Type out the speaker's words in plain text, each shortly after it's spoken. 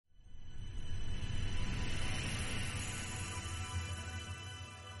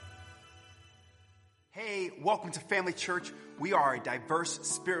Hey, welcome to Family Church. We are a diverse,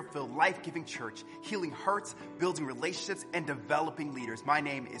 spirit-filled, life-giving church, healing hearts, building relationships, and developing leaders. My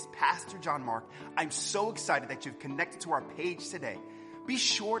name is Pastor John Mark. I'm so excited that you've connected to our page today. Be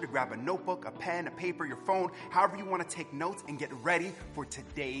sure to grab a notebook, a pen, a paper, your phone, however you want to take notes, and get ready for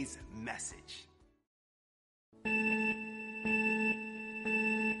today's message.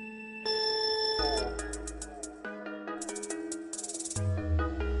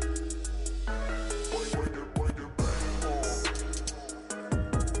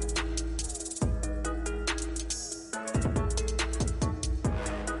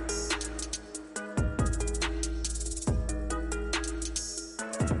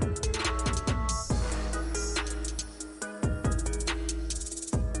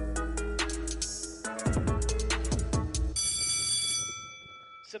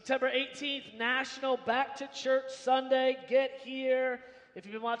 September 18th, National Back to Church Sunday. Get here. If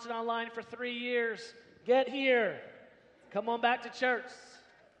you've been watching online for 3 years, get here. Come on back to church.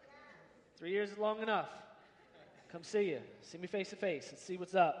 3 years is long enough. Come see you. See me face to face and see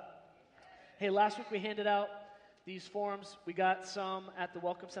what's up. Hey, last week we handed out these forms. We got some at the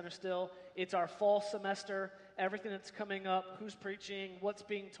Welcome Center still. It's our fall semester. Everything that's coming up, who's preaching, what's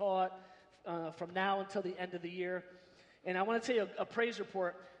being taught from now until the end of the year. And I want to tell you a praise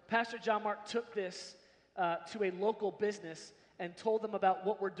report. Pastor John Mark took this to a local business and told them about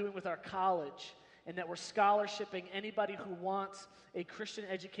what we're doing with our college and that we're scholarshiping anybody who wants a Christian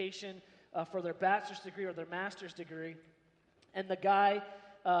education for their bachelor's degree or their master's degree. And the guy,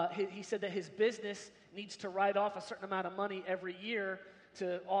 he said that his business needs to write off a certain amount of money every year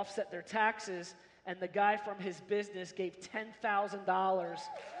to offset their taxes. And the guy from his business gave $10,000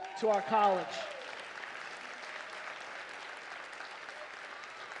 to our college.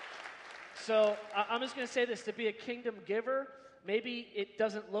 So I'm just going to say this, to be a kingdom giver, maybe it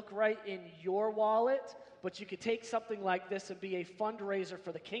doesn't look right in your wallet, but you could take something like this and be a fundraiser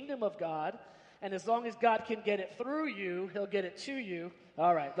for the kingdom of God, and as long as God can get it through you, he'll get it to you.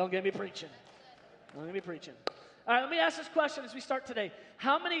 All right, don't get me preaching. Don't get me preaching. All right, let me ask this question as we start today.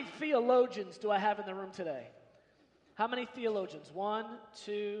 How many theologians do I have in the room today? How many theologians? 1,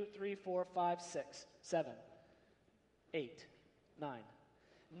 2, 3, 4, 5, 6, 7, 8, 9.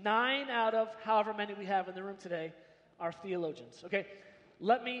 9 out of however many we have in the room today are theologians. Okay,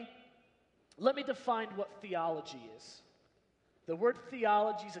 let me define what theology is. The word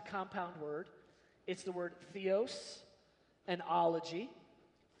theology is a compound word. It's the word theos and ology.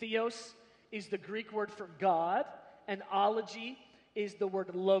 Theos is the Greek word for God, and ology is the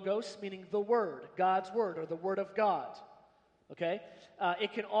word logos, meaning the word, God's word, or the word of God. Okay,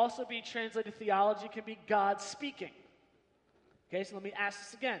 it can also be translated theology, can be God speaking. Okay, so let me ask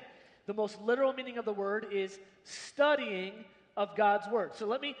this again. The most literal meaning of the word is studying of God's word. So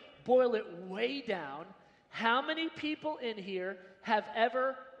let me boil it way down. How many people in here have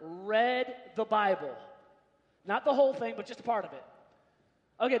ever read the Bible? Not the whole thing, but just a part of it.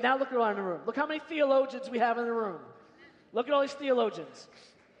 Okay, now look around the room. Look how many theologians we have in the room. Look at all these theologians.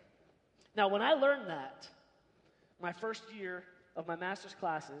 Now, when I learned that, my first year of my master's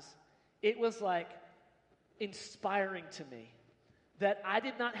classes, it was like inspiring to me that I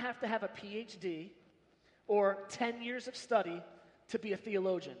did not have to have a PhD or 10 years of study to be a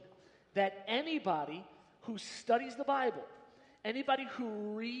theologian. That anybody who studies the Bible, anybody who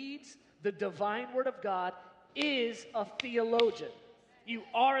reads the divine word of God is a theologian. You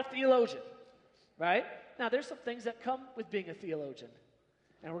are a theologian, right? Now, there's some things that come with being a theologian,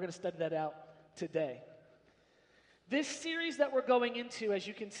 and we're going to study that out today. This series that we're going into, as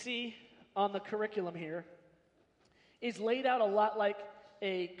you can see on the curriculum here, is laid out a lot like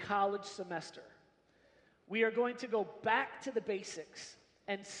a college semester. We are going to go back to the basics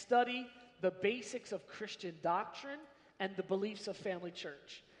and study the basics of Christian doctrine and the beliefs of Family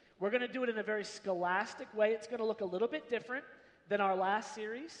Church. We're going to do it in a very scholastic way. It's going to look a little bit different than our last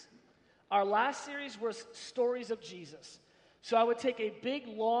series. Our last series was stories of Jesus. So I would take a big,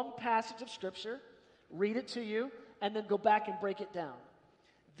 long passage of Scripture, read it to you, and then go back and break it down.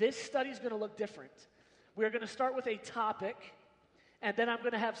 This study is going to look different. We're going to start with a topic, and then I'm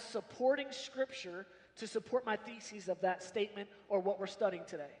going to have supporting scripture to support my theses of that statement or what we're studying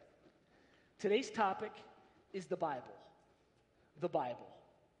today. Today's topic is the Bible. The Bible.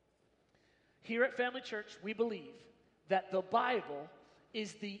 Here at Family Church, we believe that the Bible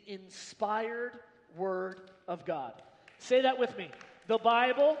is the inspired Word of God. Say that with me. The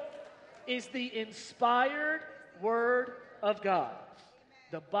Bible is the inspired Word of God.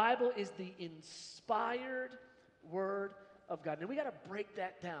 The Bible is the inspired Word of God. Now, we got to break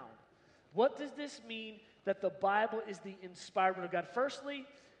that down. What does this mean that the Bible is the inspired Word of God? Firstly,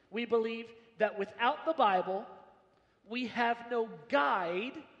 we believe that without the Bible, we have no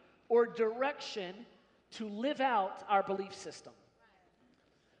guide or direction to live out our belief system.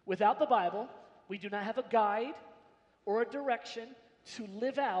 Without the Bible, we do not have a guide or a direction to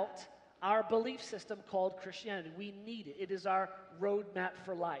live out our belief system called Christianity. We need it. It is our roadmap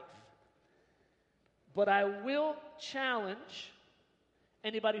for life. But I will challenge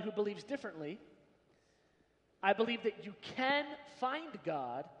anybody who believes differently. I believe that you can find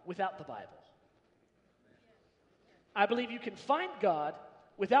God without the Bible. I believe you can find God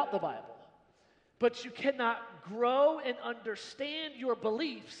without the Bible, but you cannot grow and understand your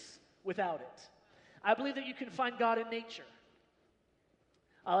beliefs without it. I believe that you can find God in nature.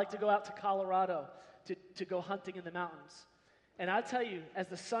 I like to go out to Colorado to go hunting in the mountains. And I tell you, as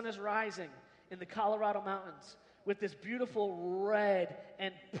the sun is rising in the Colorado mountains with this beautiful red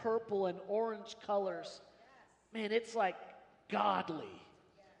and purple and orange colors, man, it's like godly.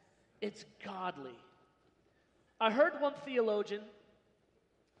 It's godly. I heard one theologian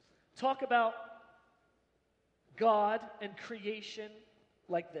talk about God and creation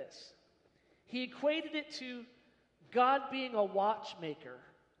like this. He equated it to God being a watchmaker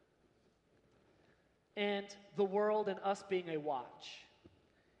and the world and us being a watch.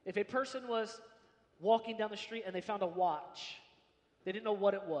 If a person was walking down the street and they found a watch, they didn't know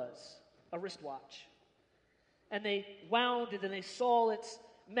what it was, a wristwatch, and they wound it and they saw its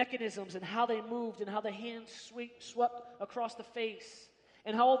mechanisms and how they moved and how the hands swept across the face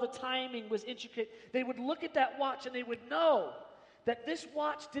and how all the timing was intricate, they would look at that watch and they would know that this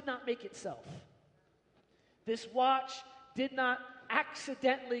watch did not make itself. This watch did not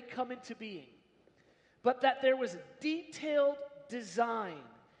accidentally come into being, but that there was detailed design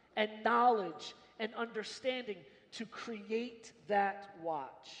and knowledge and understanding to create that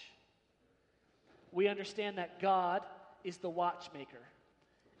watch. We understand that God is the watchmaker,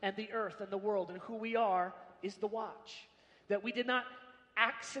 and the earth and the world and who we are is the watch. That we did not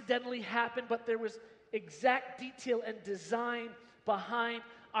accidentally happen, but there was exact detail and design behind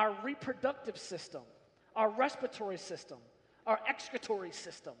our reproductive system, our respiratory system, our excretory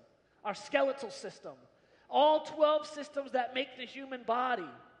system, our skeletal system, all 12 systems that make the human body.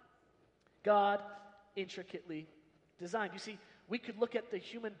 God intricately designed. You see, we could look at the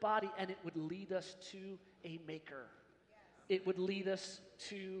human body and it would lead us to a maker. It would lead us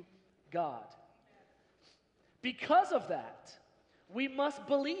to God. Because of that, we must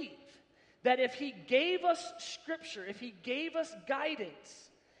believe that if He gave us Scripture, if He gave us guidance,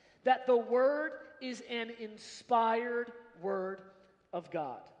 that the Word is an inspired Word of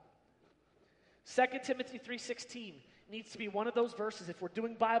God. 2 Timothy 3:16 needs to be one of those verses. If we're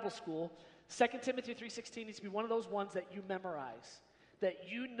doing Bible school, 2 Timothy 3:16 needs to be one of those ones that you memorize, that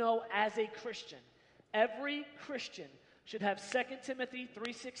you know as a Christian. Every Christian should have 2 Timothy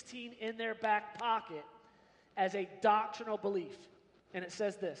 3:16 in their back pocket as a doctrinal belief. And it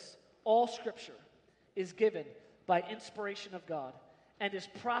says this: all Scripture is given by inspiration of God and is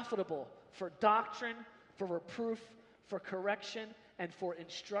profitable for doctrine, for reproof, for correction, and for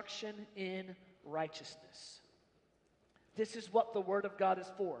instruction in righteousness. This is what the Word of God is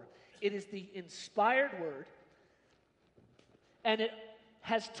for. It is the inspired Word, and it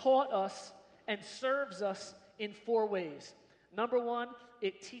has taught us and serves us in 4 ways. Number 1,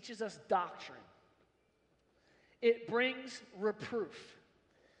 it teaches us doctrine. It brings reproof.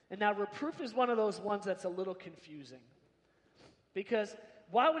 And now reproof is one of those ones that's a little confusing. Because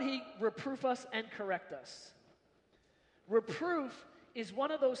why would He reproof us and correct us? Reproof is one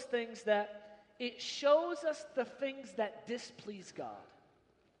of those things that it shows us the things that displease God.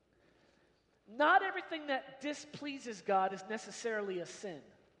 Not everything that displeases God is necessarily a sin.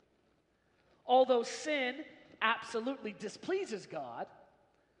 Although sin absolutely displeases God,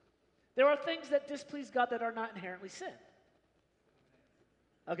 there are things that displease God that are not inherently sin.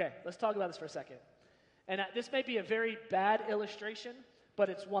 Okay, let's talk about this for a second. And this may be a very bad illustration, but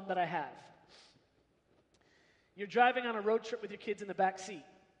it's one that I have. You're driving on a road trip with your kids in the back seat,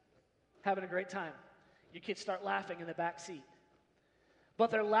 having a great time. Your kids start laughing in the back seat.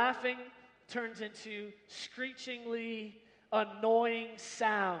 But their laughing turns into screechingly annoying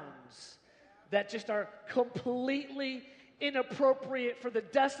sounds that just are completely inappropriate for the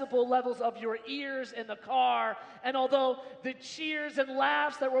decibel levels of your ears in the car. And although the cheers and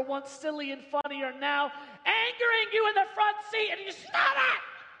laughs that were once silly and funny are now angering you in the front seat, and you stop it!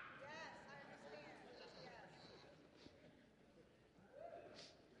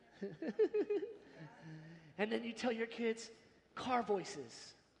 And then you tell your kids, car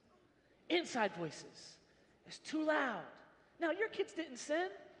voices, inside voices, it's too loud. Now, your kids didn't sin.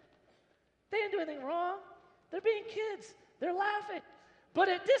 They didn't do anything wrong. They're being kids. They're laughing. but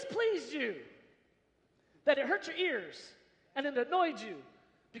it displeased you, that it hurt your ears, and it annoyed you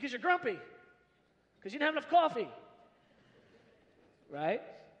because you're grumpy, because you didn't have enough coffee, right?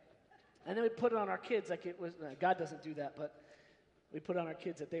 And then we put it on our kids like it was, God doesn't do that, but we put it on our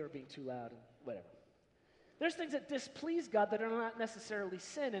kids that they were being too loud and whatever. There's things that displease God that are not necessarily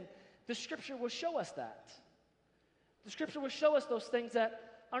sin, and the Scripture will show us that. The Scripture will show us those things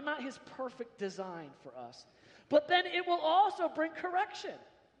that are not His perfect design for us. But then it will also bring correction.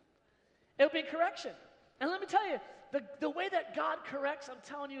 It'll bring correction. And let me tell you, the way that God corrects, I'm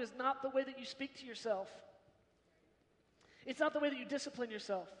telling you, is not the way that you speak to yourself. It's not the way that you discipline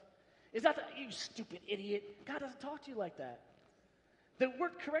yourself. It's not that, you stupid idiot. God doesn't talk to you like that. The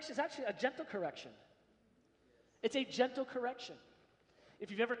word correction is actually a gentle correction. It's a gentle correction.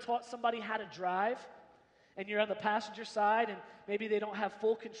 If you've ever taught somebody how to drive, and you're on the passenger side, and maybe they don't have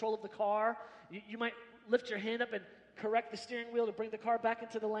full control of the car, you might lift your hand up and correct the steering wheel to bring the car back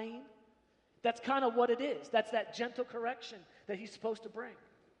into the lane. That's kind of what it is. That's that gentle correction that He's supposed to bring.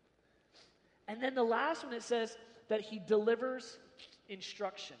 And then the last one, it says that He delivers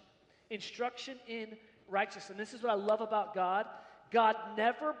instruction. Instruction in righteousness. And this is what I love about God. God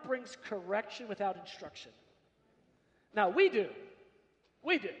never brings correction without instruction. Now, we do.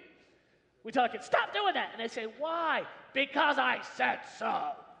 We do. We tell our kids, stop doing that. And they say, why? Because I said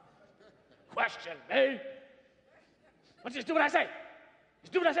so. Question me. Well, just do what I say.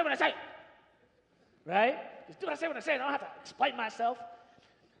 Just do what I say when I say it. Right? Just do what I say when I say it. I don't have to explain myself.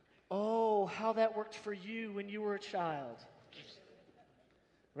 Oh, how that worked for you when you were a child.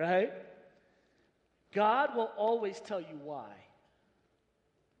 Right? God will always tell you why.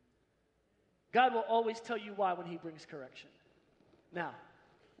 God will always tell you why when He brings correction. Now,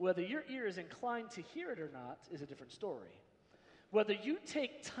 whether your ear is inclined to hear it or not is a different story. Whether you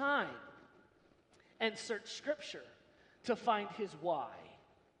take time and search Scripture to find His why,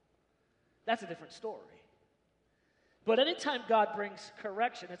 that's a different story. But anytime God brings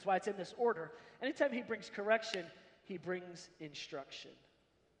correction, that's why it's in this order, anytime He brings correction, He brings instruction.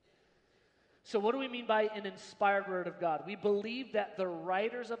 So what do we mean by an inspired word of God? We believe that the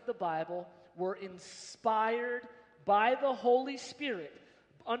writers of the Bible were inspired by the Holy Spirit,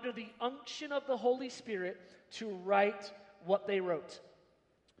 under the unction of the Holy Spirit, to write what they wrote.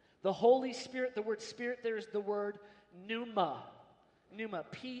 The Holy Spirit, the word Spirit, there is the word pneuma. Pneuma,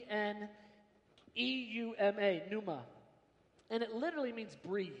 P-N-E-U-M-A, pneuma. And it literally means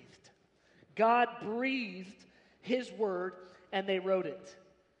breathed. God breathed His word, and they wrote it.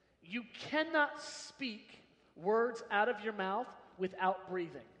 You cannot speak words out of your mouth without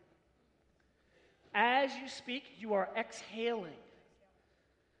breathing. As you speak, you are exhaling.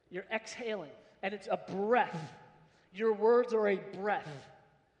 You're exhaling, and it's a breath. Your words are a breath.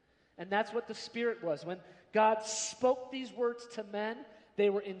 And that's what the Spirit was. When God spoke these words to men, they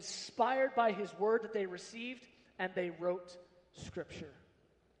were inspired by His word that they received, and they wrote Scripture.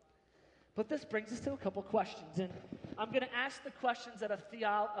 But this brings us to a couple questions, and I'm going to ask the questions that a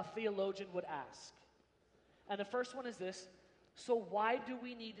theologian would ask. And the first one is this: so why do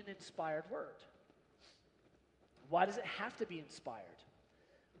we need an inspired word? Why does it have to be inspired?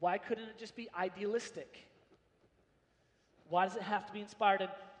 Why couldn't it just be idealistic? Why does it have to be inspired?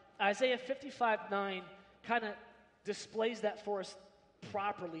 And Isaiah 55:9 kind of displays that for us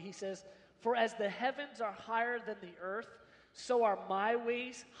properly. He says, "For as the heavens are higher than the earth, so are my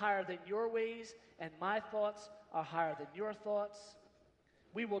ways higher than your ways, and my thoughts are higher than your thoughts."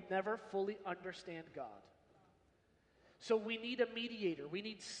 We will never fully understand God. So we need a mediator. We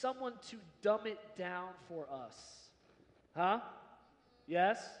need someone to dumb it down for us. Huh?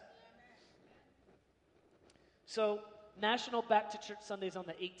 Yes? So, National Back to Church Sunday is on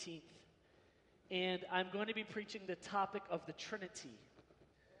the 18th. And I'm going to be preaching the topic of the Trinity.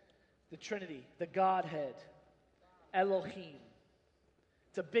 The Trinity, the Godhead, Elohim.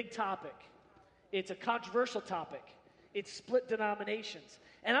 It's a big topic. It's a controversial topic. It's split denominations.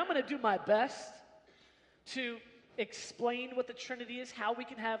 And I'm going to do my best to explain what the Trinity is, how we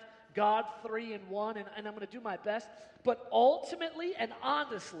can have God 3 in 1, and I'm going to do my best. But ultimately and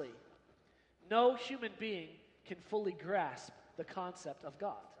honestly, no human being can fully grasp the concept of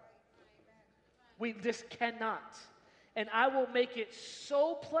God. We just cannot. And I will make it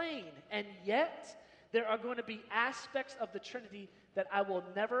so plain, and yet there are going to be aspects of the Trinity that I will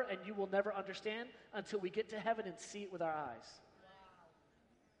never and you will never understand until we get to heaven and see it with our eyes.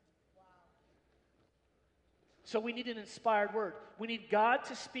 So we need an inspired word. We need God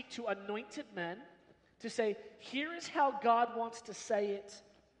to speak to anointed men to say, here is how God wants to say it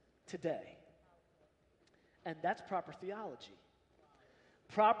today. And that's proper theology.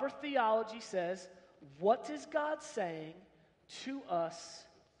 Proper theology says, what is God saying to us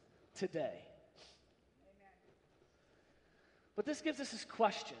today. But this gives us this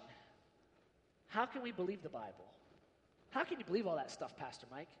question. How can we believe the Bible? How can you believe all that stuff, Pastor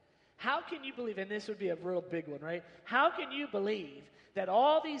Mike? How can you believe, and this would be a real big one, right? How can you believe that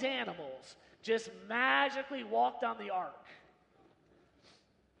all these animals just magically walked on the ark?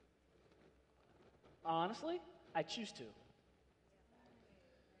 Honestly, I choose to.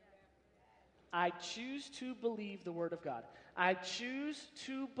 I choose to believe the Word of God. I choose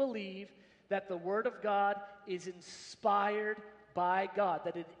to believe that the Word of God is inspired by God,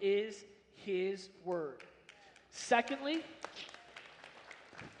 that it is His Word. Secondly,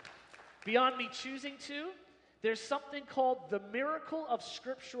 beyond me choosing to, there's something called the miracle of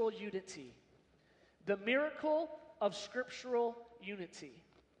scriptural unity. The miracle of scriptural unity.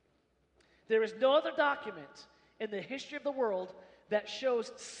 There is no other document in the history of the world that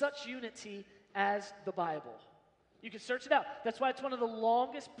shows such unity as the Bible. You can search it out. That's why it's one of the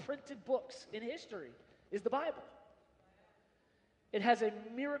longest printed books in history, is the Bible. It has a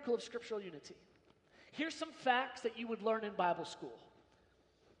miracle of scriptural unity. Here's some facts that you would learn in Bible school.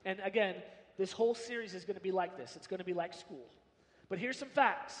 And again, this whole series is going to be like this. It's going to be like school. But here's some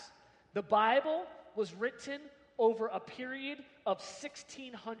facts. The Bible was written over a period of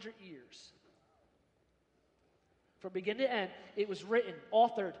 1,600 years. From beginning to end, it was written,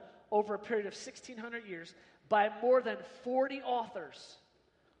 authored over a period of 1,600 years by more than 40 authors.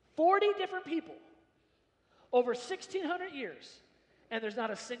 40 different people over 1,600 years, and there's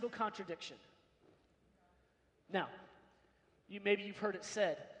not a single contradiction. Now, maybe you've heard it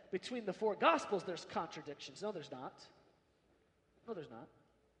said, between the four Gospels there's contradictions. No, there's not. No, there's not.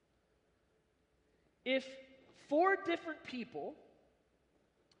 If 4 different people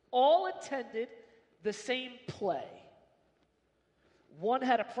all attended the same play, one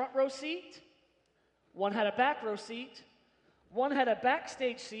had a front row seat, one had a back row seat, one had a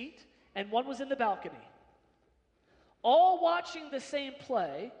backstage seat, and one was in the balcony. All watching the same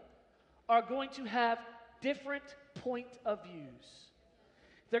play are going to have different point of views.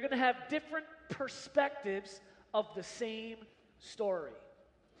 They're going to have different perspectives of the same story.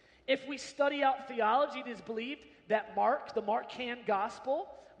 If we study out theology, it is believed that Mark, the Markan gospel,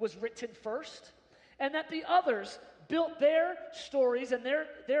 was written first, and that the others built their stories and their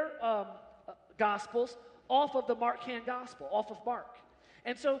gospels off of the Markan gospel, off of Mark.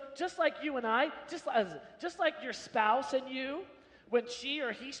 And so just like you and I, just like your spouse and you, when she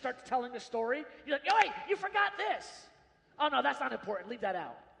or he starts telling a story, you're like, "Hey, you forgot this." "Oh, no, that's not important. Leave that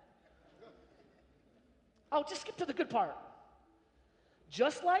out." "Oh, just skip to the good part."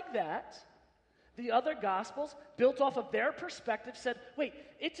 Just like that, the other Gospels, built off of their perspective, said, "Wait,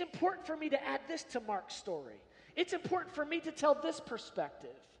 it's important for me to add this to Mark's story. It's important for me to tell this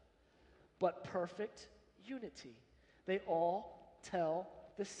perspective." But perfect unity. They all tell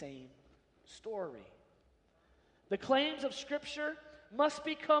the same story. The claims of Scripture must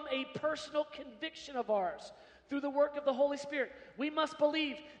become a personal conviction of ours through the work of the Holy Spirit. We must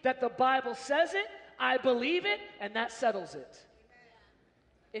believe that the Bible says it, I believe it, and that settles it.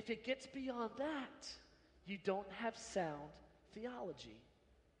 If it gets beyond that, you don't have sound theology.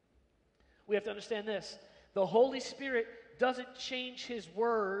 We have to understand this. The Holy Spirit doesn't change His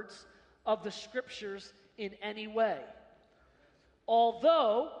words of the Scriptures in any way.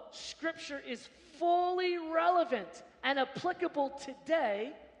 Although Scripture is fully relevant and applicable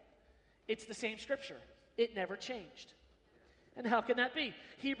today, it's the same Scripture. It never changed. And how can that be?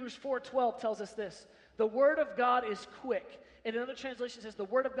 Hebrews 4:12 tells us this. The Word of God is quick. And another translation says the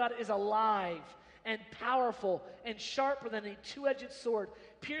Word of God is alive and powerful and sharper than a two-edged sword,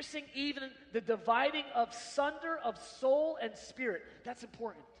 piercing even the dividing of sunder of soul and spirit. That's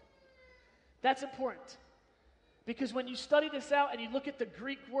important. That's important. Because when you study this out and you look at the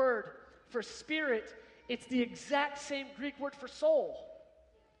Greek word for spirit, it's the exact same Greek word for soul.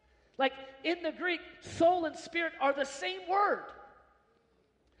 Like in the Greek, soul and spirit are the same word.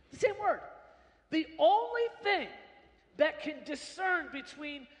 The same word. The only thing that can discern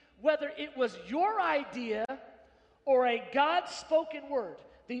between whether it was your idea or a God-spoken word,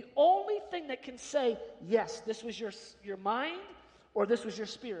 the only thing that can say, yes, this was your mind or this was your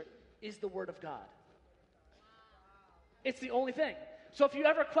spirit, is the Word of God. It's the only thing. So if you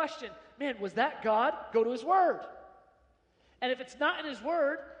ever question, man, was that God? Go to His Word. And if it's not in His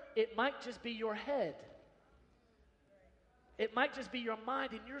Word, it might just be your head. It might just be your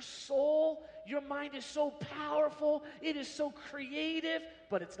mind and your soul. Your mind is so powerful. It is so creative,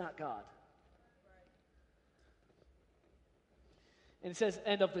 but it's not God. And it says,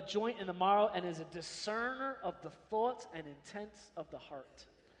 and of the joint and the marrow, and is a discerner of the thoughts and intents of the heart.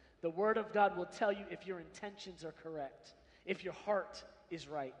 The Word of God will tell you if your intentions are correct. if your heart is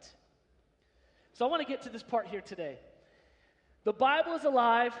right. So I want to get to this part here today. The Bible is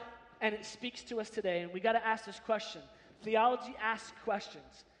alive, and it speaks to us today, and we got to ask this question. Theology asks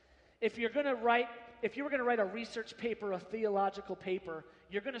questions. If you were going to write a research paper, a theological paper,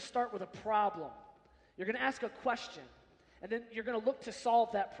 you're going to start with a problem. You're going to ask a question, and then you're going to look to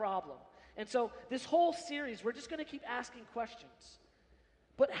solve that problem. And so this whole series, we're just going to keep asking questions.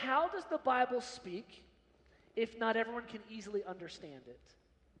 But how does the Bible speak if not everyone can easily understand it?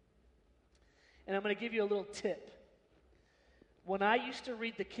 And I'm going to give you a little tip. When I used to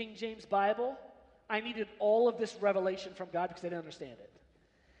read the King James Bible, I needed all of this revelation from God because I didn't understand it.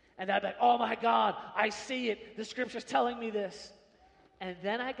 And I'd be like, oh my God, I see it. The scripture's telling me this. And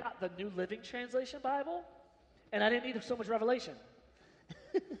then I got the New Living Translation Bible, and I didn't need so much revelation.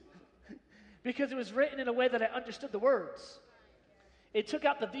 Because it was written in a way that I understood the words. It took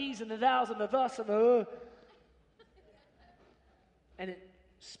out the these and the thous and the thus and the and it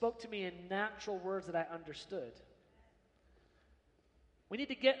spoke to me in natural words that I understood. We need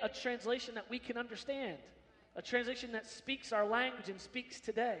to get a translation that we can understand, a translation that speaks our language and speaks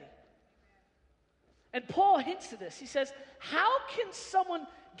today. And Paul hints to this. He says, how can someone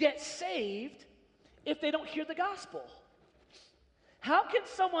get saved if they don't hear the gospel? How can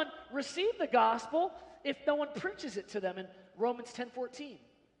someone receive the gospel if no one preaches it to them in Romans 10:14?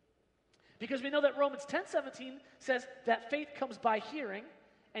 Because we know that Romans 10:17 says that faith comes by hearing,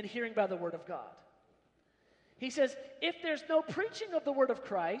 and hearing by the word of God. He says, if there's no preaching of the word of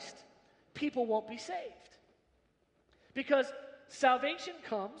Christ, people won't be saved. Because salvation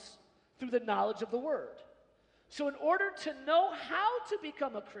comes through the knowledge of the word. So in order to know how to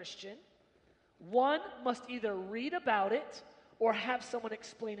become a Christian, one must either read about it or have someone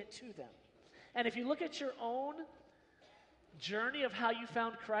explain it to them. And if you look at your own journey of how you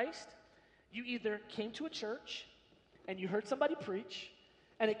found Christ, you either came to a church and you heard somebody preach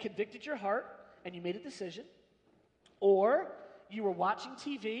and it convicted your heart and you made a decision, or you were watching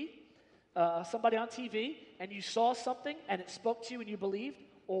TV, somebody on TV, and you saw something and it spoke to you and you believed,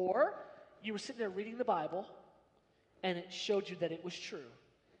 or you were sitting there reading the Bible and it showed you that it was true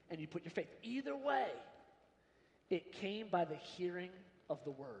and you put your faith. Either way, it came by the hearing of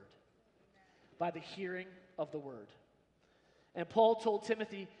the word. By the hearing of the word. And Paul told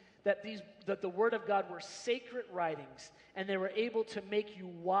Timothy that the word of God were sacred writings, and they were able to make you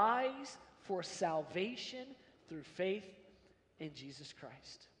wise for salvation through faith in Jesus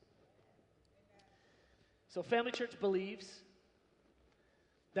Christ. So Family Church believes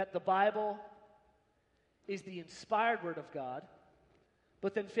that the Bible is the inspired word of God,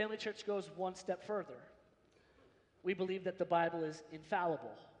 but then Family Church goes one step further. We believe that the Bible is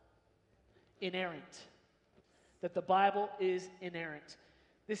infallible, inerrant, that the Bible is inerrant.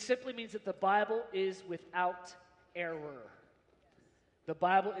 This simply means that the Bible is without error. The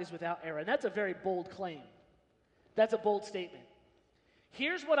Bible is without error. And that's a very bold claim. That's a bold statement.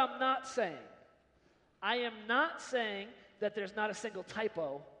 Here's what I'm not saying. I am not saying that there's not a single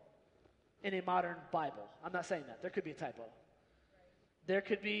typo in a modern Bible. I'm not saying that. There could be a typo. There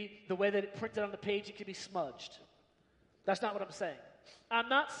could be the way that it printed on the page, it could be smudged. That's not what I'm saying. I'm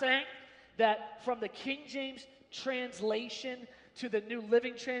not saying that from the King James translation to the New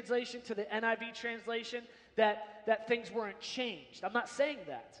Living Translation to the NIV translation that things weren't changed. I'm not saying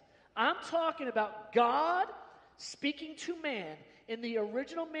that. I'm talking about God speaking to man in the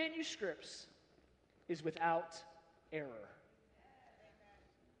original manuscripts is without error.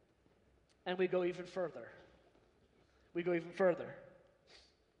 And we go even further. We go even further.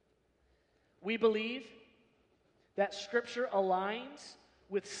 We believe that Scripture aligns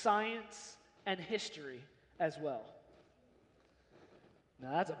with science and history as well.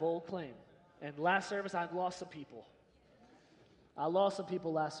 Now, that's a bold claim. And last service, I lost some people. I lost some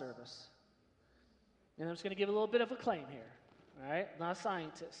people last service. And I'm just going to give a little bit of a claim here. All right? I'm not a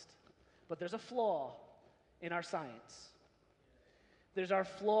scientist. But there's a flaw in our science. There's our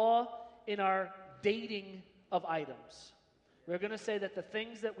flaw in our dating of items. We're going to say that the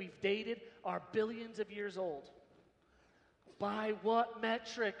things that we've dated are billions of years old. By what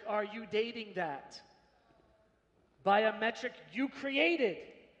metric are you dating that? By a metric you created.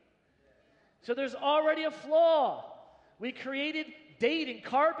 So there's already a flaw. We created dating,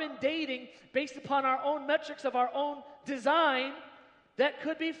 carbon dating, based upon our own metrics of our own design that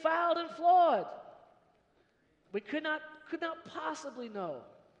could be fouled and flawed. We could not possibly know.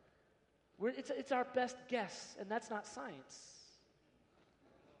 It's our best guess, and that's not science.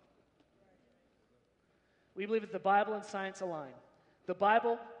 We believe that the Bible and science align. The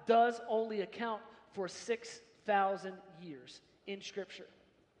Bible does only account for 6,000 years in Scripture.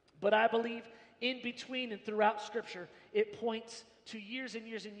 But I believe in between and throughout Scripture, it points to years and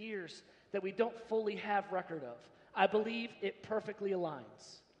years and years that we don't fully have record of. I believe it perfectly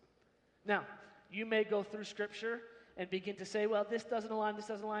aligns. Now, you may go through Scripture and begin to say, well, this doesn't align, this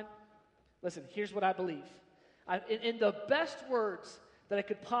doesn't align. Listen, here's what I believe. In the best words that I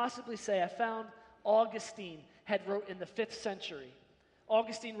could possibly say, I found Augustine had wrote in the 5th century.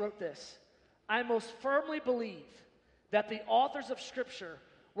 Augustine wrote this: I most firmly believe that the authors of Scripture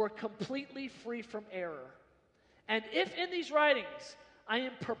were completely free from error. And if in these writings I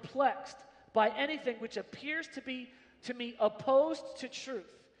am perplexed by anything which appears to be to me opposed to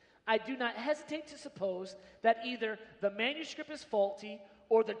truth, I do not hesitate to suppose that either the manuscript is faulty,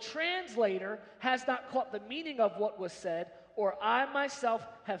 or the translator has not caught the meaning of what was said, or I myself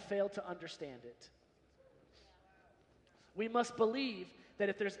have failed to understand it. We must believe that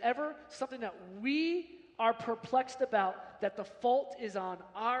if there's ever something that we are perplexed about, that the fault is on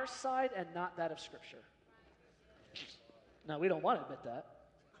our side and not that of Scripture. Now, we don't want to admit that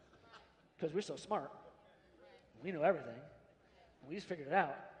because we're so smart. We know everything. We just figured it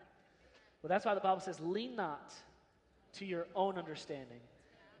out. But that's why the Bible says, lean not to your own understanding,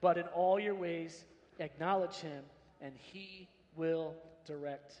 but in all your ways acknowledge him, and he will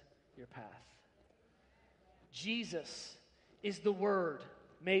direct your path. Jesus is the Word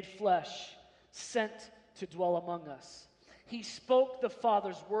made flesh, sent to dwell among us. He spoke the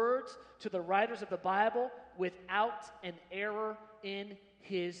Father's words to the writers of the Bible without an error in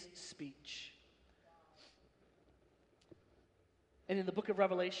his speech. And in the book of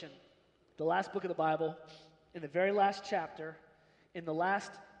Revelation, the last book of the Bible, in the very last chapter, in the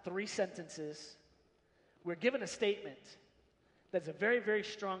last 3 sentences, we're given a statement that's a very, very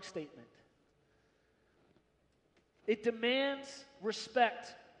strong statement. It demands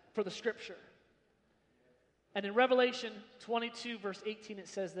respect for the Scripture. And in Revelation 22, verse 18, it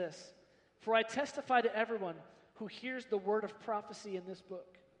says this: For I testify to everyone who hears the word of prophecy in this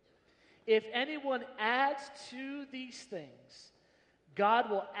book. If anyone adds to these things, God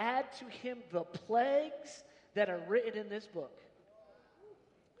will add to him the plagues that are written in this book.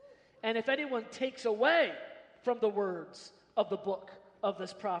 And if anyone takes away from the words of the book of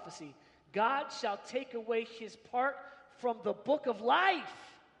this prophecy, God shall take away his part from the book of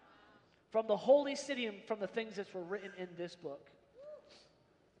life, from the holy city, and from the things that were written in this book.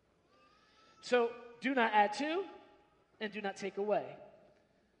 So do not add to, and do not take away.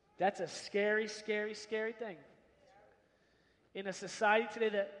 That's a scary, scary, scary thing. In a society today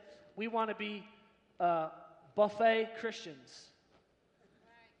that we want to be buffet Christians.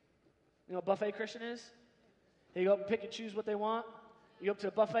 You know what buffet Christian is? They go up and pick and choose what they want. You go up to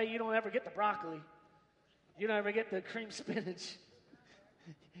a buffet, you don't ever get the broccoli. You don't ever get the cream spinach.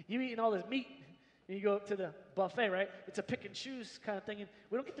 You're eating all this meat, and you go up to the buffet, right? It's a pick and choose kind of thing. And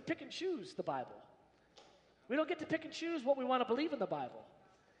we don't get to pick and choose the Bible. We don't get to pick and choose what we want to believe in the Bible.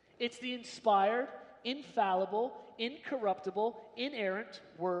 It's the inspired, infallible, incorruptible, inerrant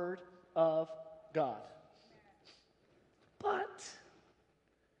Word of God. But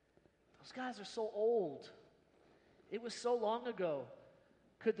those guys are so old. It was so long ago.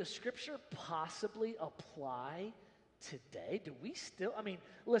 Could the Scripture possibly apply today? Do we still,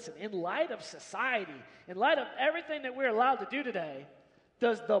 listen, in light of society, in light of everything that we're allowed to do today,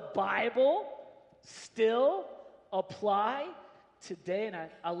 does the Bible still apply today? And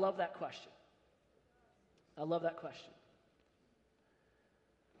I love that question. I love that question.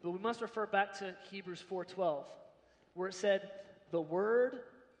 But we must refer back to Hebrews 4:12, where it said, the Word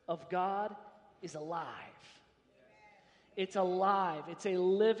of God is alive. It's alive. It's a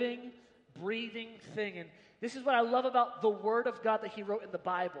living, breathing thing. And this is what I love about the Word of God that he wrote in the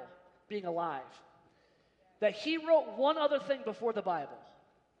Bible, being alive. That he wrote one other thing before the Bible.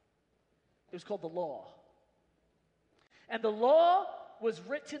 It was called the law. And the law was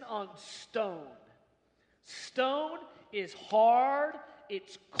written on stone. Stone is hard,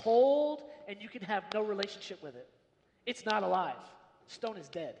 it's cold, and you can have no relationship with it. It's not alive. Stone is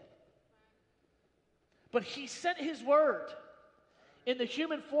dead. But he sent his word in the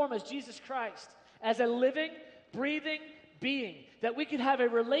human form as Jesus Christ, as a living, breathing being, that we could have a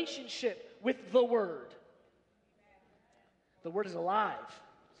relationship with the Word. The Word is alive.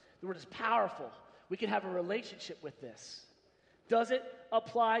 The Word is powerful. We can have a relationship with this. Does it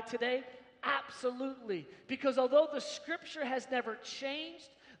apply today? Absolutely. Because although the Scripture has never changed,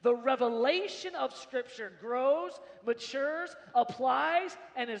 the revelation of Scripture grows, matures, applies,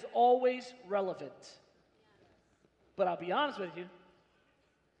 and is always relevant. But I'll be honest with you,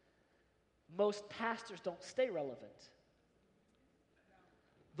 most pastors don't stay relevant.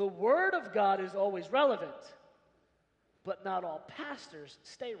 The Word of God is always relevant, but not all pastors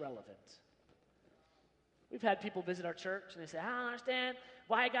stay relevant. We've had people visit our church, and they say, I don't understand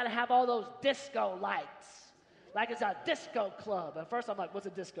why you got to have all those disco lights. Like it's a disco club. At first, I'm like, what's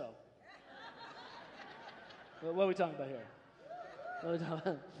a disco? What are we talking about here? What are we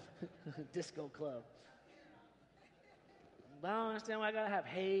talking about? Disco club. But I don't understand why I got to have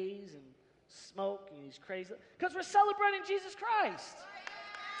haze and smoke and these crazy... Because we're celebrating Jesus Christ.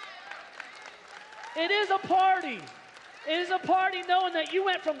 It is a party. It is a party knowing that you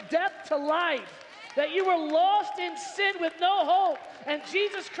went from death to life, that you were lost in sin with no hope, and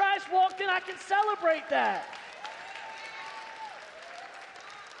Jesus Christ walked in. I can celebrate that.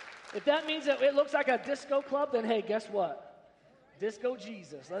 If that means that it looks like a disco club, then hey, guess what? Disco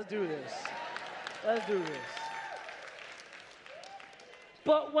Jesus. Let's do this. Let's do this.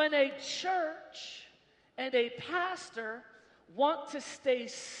 But when a church and a pastor want to stay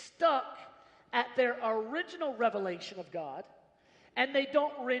stuck at their original revelation of God, and they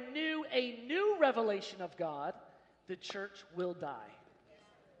don't renew a new revelation of God, the church will die.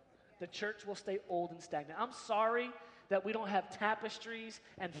 The church will stay old and stagnant. I'm sorry that we don't have tapestries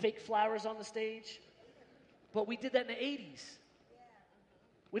and fake flowers on the stage, but we did that in the 80s.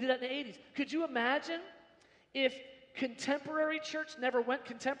 We did that in the 80s. Could you imagine if contemporary church never went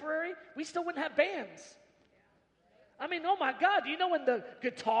contemporary? We still wouldn't have bands. I mean, oh my God, do you know when the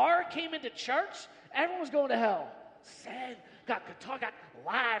guitar came into church, everyone was going to hell. Sad, got guitar, got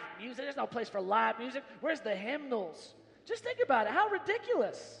live music. There's no place for live music. Where's the hymnals? Just think about it. How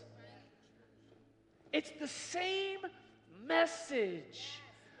ridiculous. It's the same message,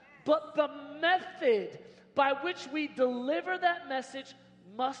 but the method by which we deliver that message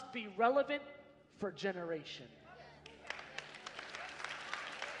must be relevant for generation.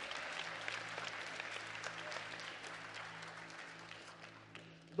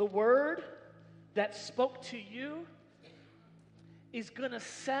 The word that spoke to you is going to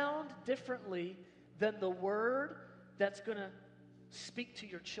sound differently than the word that's going to speak to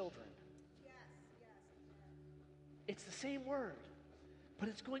your children. It's the same word, but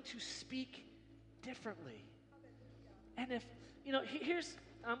it's going to speak differently. And if,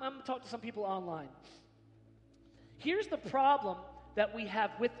 I'm going to talk to some people online. Here's the problem that we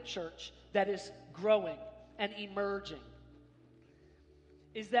have with church that is growing and emerging,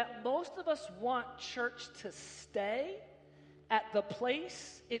 is that most of us want church to stay at the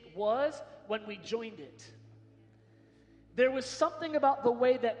place it was when we joined it. There was something about the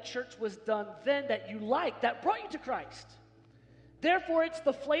way that church was done then that you liked, that brought you to Christ. Therefore, it's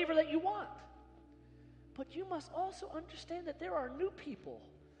the flavor that you want. But you must also understand that there are new people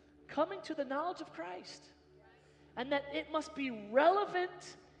coming to the knowledge of Christ, and that it must be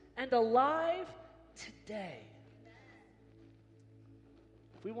relevant and alive today.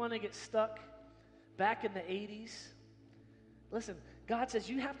 If we want to get stuck back in the 80s, listen, God says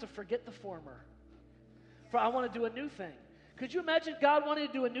you have to forget the former. For I want to do a new thing. Could you imagine God wanting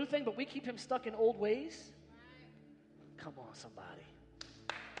to do a new thing, but we keep him stuck in old ways? Come on, somebody.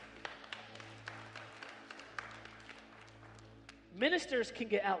 Ministers can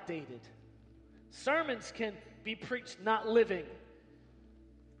get outdated. Sermons can be preached not living.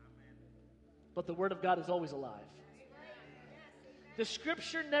 But the Word of God is always alive. The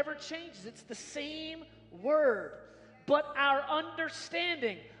Scripture never changes. It's the same Word. But our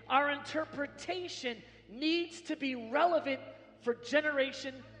understanding, our interpretation needs to be relevant for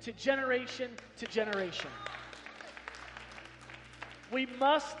generation to generation to generation. We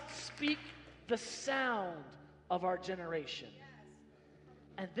must speak the sound of our generation.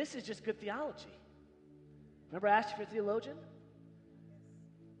 And this is just good theology. Remember I asked you for a theologian?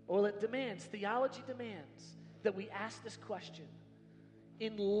 Well, it demands, theology demands that we ask this question.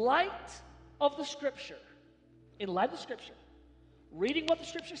 In light of the Scripture, reading what the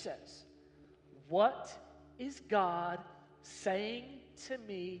Scripture says, what is God saying to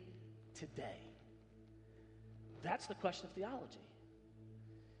me today? That's the question of theology.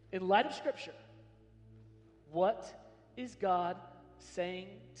 In light of Scripture, what is God saying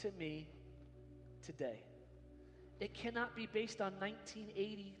to me today? It cannot be based on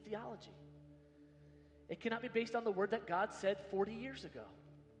 1980 theology. It cannot be based on the word that God said 40 years ago.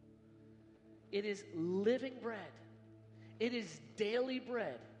 It is living bread. It is daily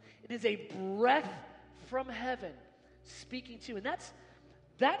bread. It is a breath from heaven speaking to you. And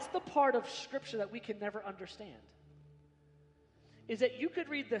that's the part of Scripture that we can never understand. Is that you could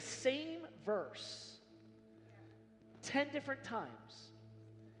read the same verse 10 different times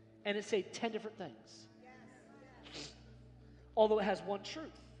and it say 10 different things. Although it has one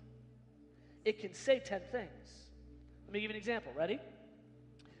truth. It can say 10 things. Let me give you an example. Ready?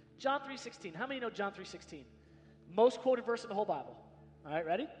 John 3:16. How many know John 3:16? Most quoted verse in the whole Bible. All right,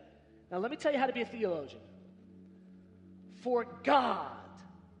 ready? Now let me tell you how to be a theologian. For God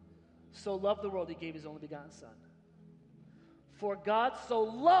so loved the world, he gave his only begotten Son. For God so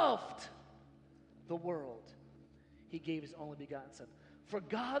loved the world, he gave his only begotten Son. For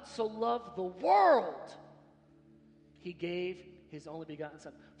God so loved the world, he gave his only begotten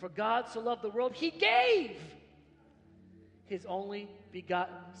Son. For God so loved the world, he gave his only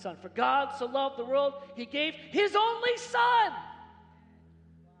begotten Son. For God so loved the world, he gave his only Son.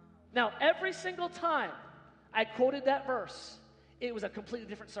 Now, every single time I quoted that verse, it was a completely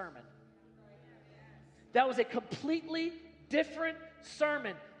different sermon. That was a completely different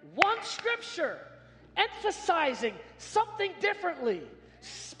sermon. One scripture emphasizing something differently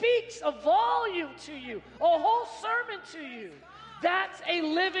speaks a volume to you, a whole sermon to you. That's a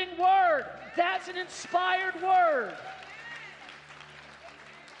living word. That's an inspired word.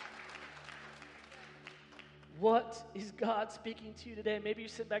 What is God speaking to you today? Maybe you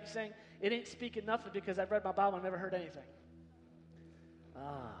sit back saying, it ain't speaking nothing because I've read my Bible and never heard anything.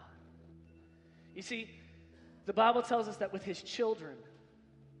 You see, the Bible tells us that with his children,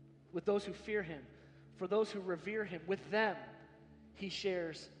 with those who fear him, for those who revere him, with them, he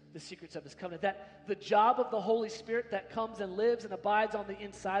shares the secrets of his covenant. That the job of the Holy Spirit that comes and lives and abides on the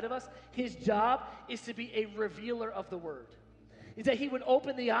inside of us, his job is to be a revealer of the word. Is that he would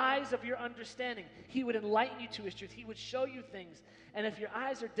open the eyes of your understanding. He would enlighten you to his truth. He would show you things. And if your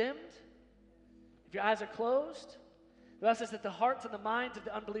eyes are dimmed, if your eyes are closed, the Bible says that the hearts and the minds of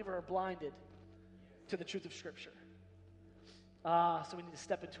the unbeliever are blinded to the truth of Scripture. So we need to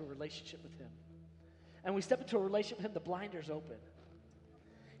step into a relationship with him. And we step into a relationship with him, the blinders open.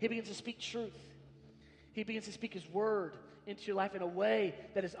 He begins to speak truth. He begins to speak his word into your life in a way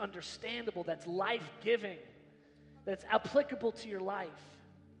that is understandable, that's life-giving, that's applicable to your life.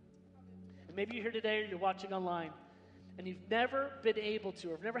 And maybe you're here today or you're watching online and you've never been able to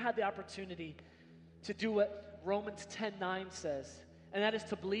or have never had the opportunity to do what Romans 10:9 says, and that is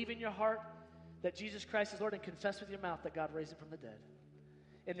to believe in your heart that Jesus Christ is Lord and confess with your mouth that God raised him from the dead.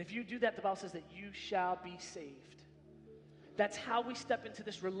 And if you do that, the Bible says that you shall be saved. That's how we step into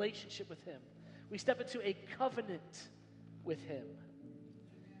this relationship with him. We step into a covenant with him.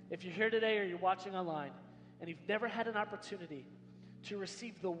 If you're here today or you're watching online and you've never had an opportunity to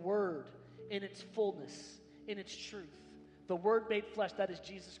receive the word in its fullness, in its truth, the word made flesh, that is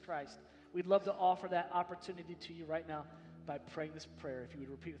Jesus Christ, we'd love to offer that opportunity to you right now by praying this prayer. If you would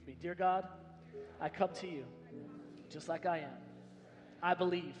repeat with me. Dear God, I come to you just like I am. I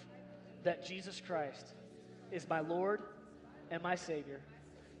believe that Jesus Christ is my Lord and my Savior.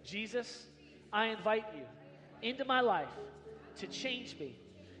 Jesus, I invite you into my life to change me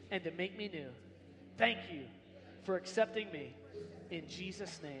and to make me new. Thank you for accepting me. In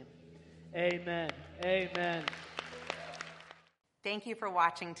Jesus' name, amen. Amen. Thank you for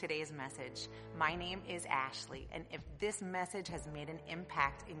watching today's message. My name is Ashley, and if this message has made an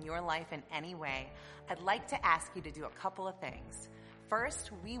impact in your life in any way, I'd like to ask you to do a couple of things.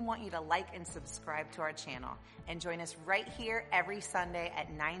 First, we want you to like and subscribe to our channel and join us right here every Sunday at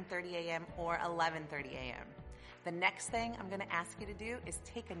 9:30 a.m. or 11:30 a.m. The next thing I'm going to ask you to do is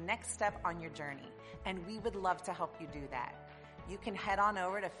take a next step on your journey, and we would love to help you do that. You can head on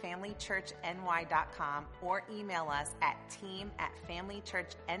over to familychurchny.com or email us at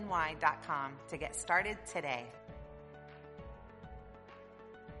team@familychurchny.com to get started today.